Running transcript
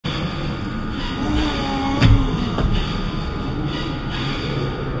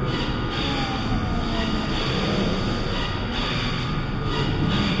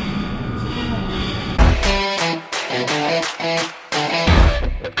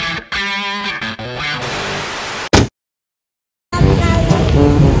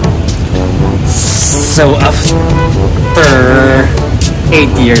So after 8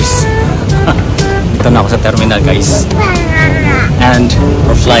 years, dito na ako sa terminal, guys. And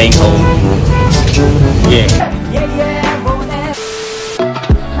we're flying home. Yeah.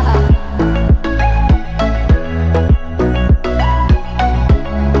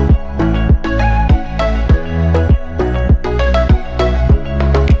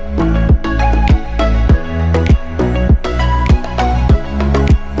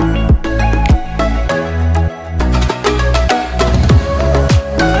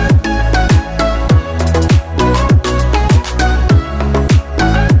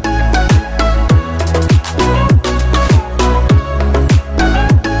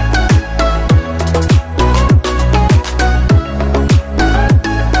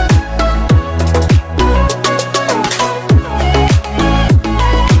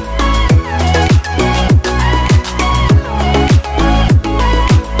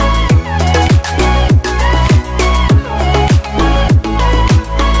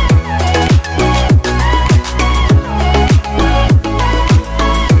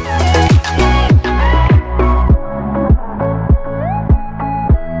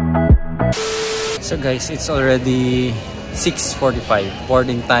 So guys, it's already 6:45.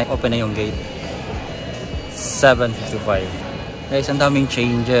 Boarding time, open na yung gate. 7:55. Guys, ang daming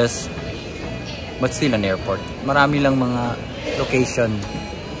changes. But still an airport. Marami lang mga location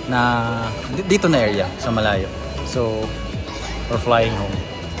na dito na area sa malayo. So, we're flying home.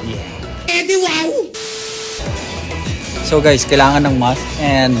 Yeah. So guys, kailangan ng mask.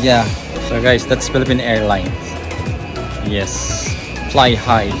 And yeah. So guys, that's Philippine Airline. Yes. Fly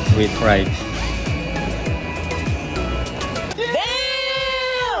high with pride.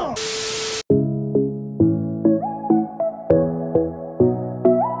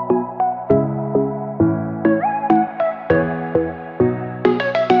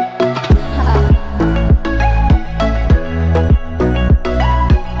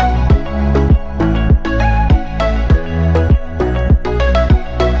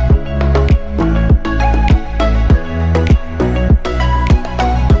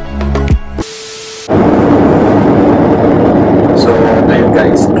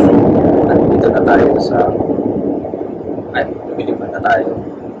 Guys, nandito na tayo sa lumilipan na tayo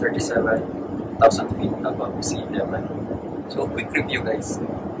 37,000 feet above sea level. So quick review, guys.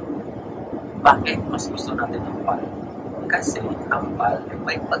 Bakit mas gusto natin ang PAL? Kasi ang PAL ay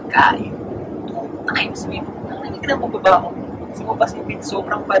may pagkain 2 times meat. Hindi ka na magbaba ako sa Pussycific,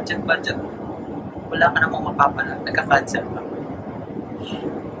 sobrang budget wala ka namang mapapala, nagka-cancel na.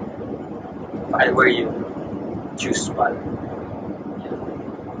 If I were you, choose PAL.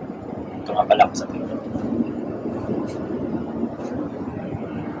 Ito nga pala ako sa tingin.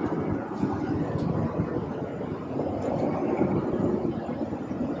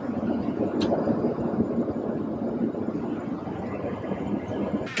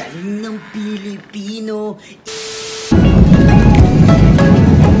 Galing ng Pilipino.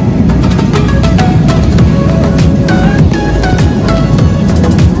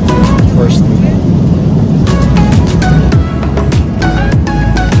 First.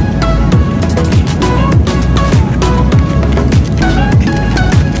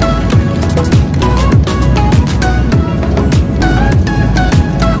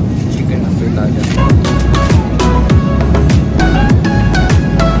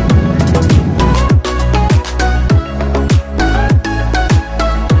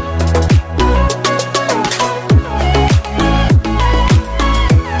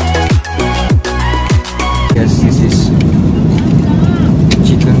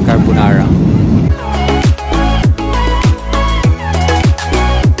 Carbonara.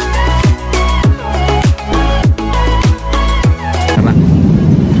 Tara,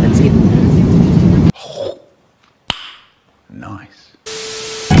 that's it. Nice.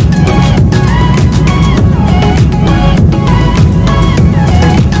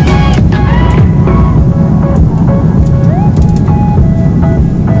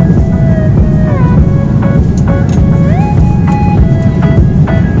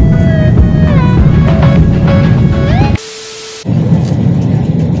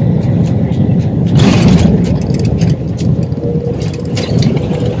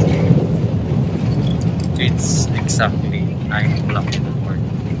 It's exactly 9 o'clock in the morning,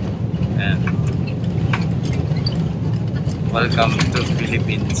 and welcome to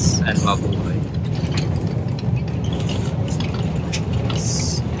Philippines and mabuhay.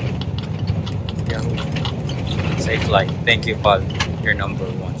 Safe flight. Thank you, Paul. You're number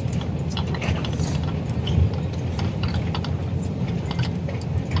 1.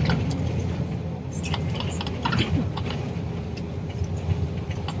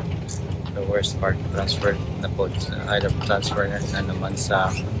 So we're first part, transfer na po. Either transfer na naman sa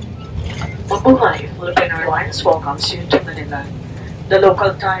Mabuhay, Philippine Airlines welcomes you to Manila. The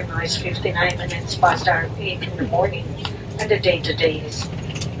local time now is 59 minutes past our 8 in the morning, and the date today is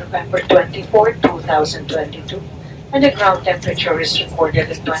November 24, 2022, and the ground temperature is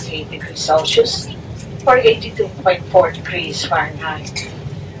recorded at 28 degrees Celsius or 82.4 degrees Fahrenheit.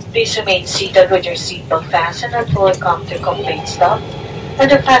 Please remain seated with your seatbelt fastened until we come to complete stop, and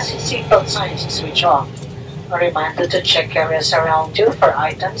the fasten seatbelt signs is switch off. A reminder to check areas around you for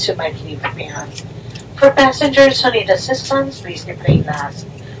items you might leave behind. For passengers who need assistance, please deplane last.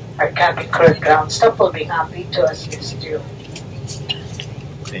 Our cabin crew and ground staff will be happy to assist you.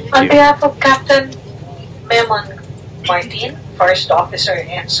 On behalf of Captain Memon Martin, First Officer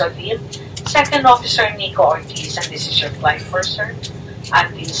Enzo Lim, Second Officer Nico Ortiz, and this is your flight purser,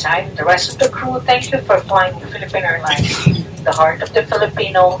 I'm inside, and the rest of the crew, thank you for flying the Philippine Airlines, the heart of the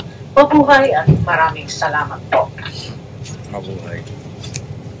Filipino. Mabuhay at maraming salamat po. Mabuhay.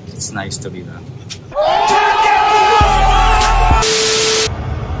 It's nice to be back.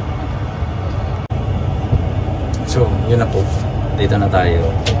 So, yun na po. Dito na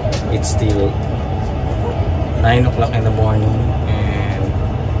tayo. It's still 9 o'clock in the morning and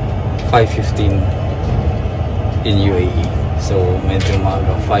 5:15 in UAE. So, medyo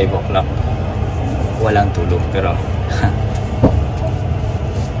maaga. 5 o'clock. Walang tulog. Pero,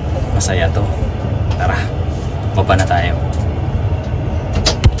 masaya to. Tara, baba na tayo.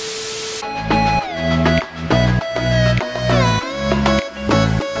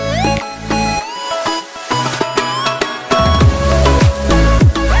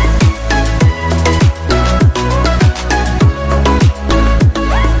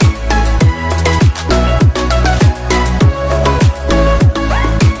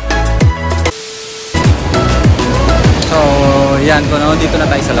 Yan, dito na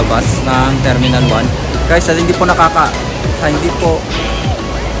tayo sa labas ng Terminal 1. Guys, sa hindi po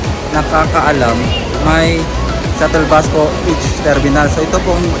nakakaalam, may shuttle bus po each terminal. So ito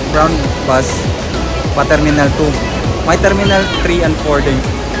pong brown bus pa Terminal 2. May Terminal 3 and 4 din.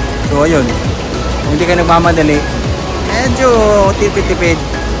 So ayun, kung hindi kayo nagmamadali, medyo tipid-tipid.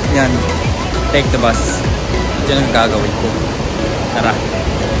 Yan, take the bus. Yan ang gagawin ko. Tara.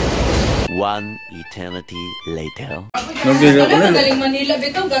 One eternity later. Nagbira ko na. Galing Manila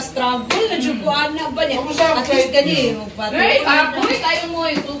bitaw, gas travel, nadjukuan na ba niya? At least gani, magpatuloy. Hey, apoy, tayo mo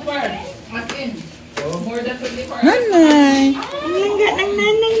yung super. Matin. More than 24 hours. Nanay! Ang langga ng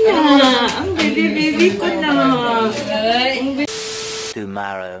nanay na. Ang baby ko na.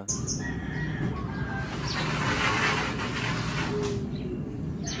 Tomorrow.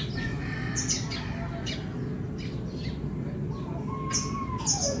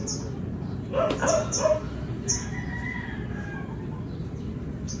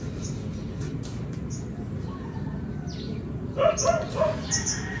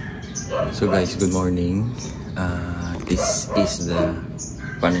 So guys, good morning. This is the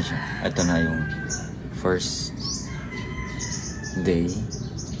paano siya? Ito na yung first day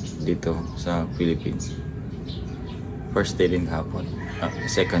dito sa Philippines. First day din hapon.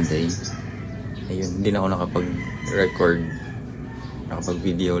 Second day. Ayun, hindi na ako nakapag-record,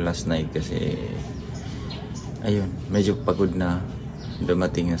 nakapag-video last night kasi ayun, medyo pagod na.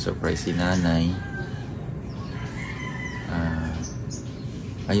 Dumating na surprise si nanay.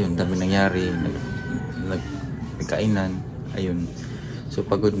 Ayun, dami nangyari, nagkainan, ayun. So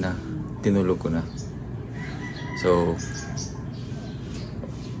pagod na, tinulog ko na. So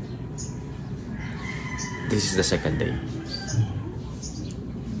this is the second day.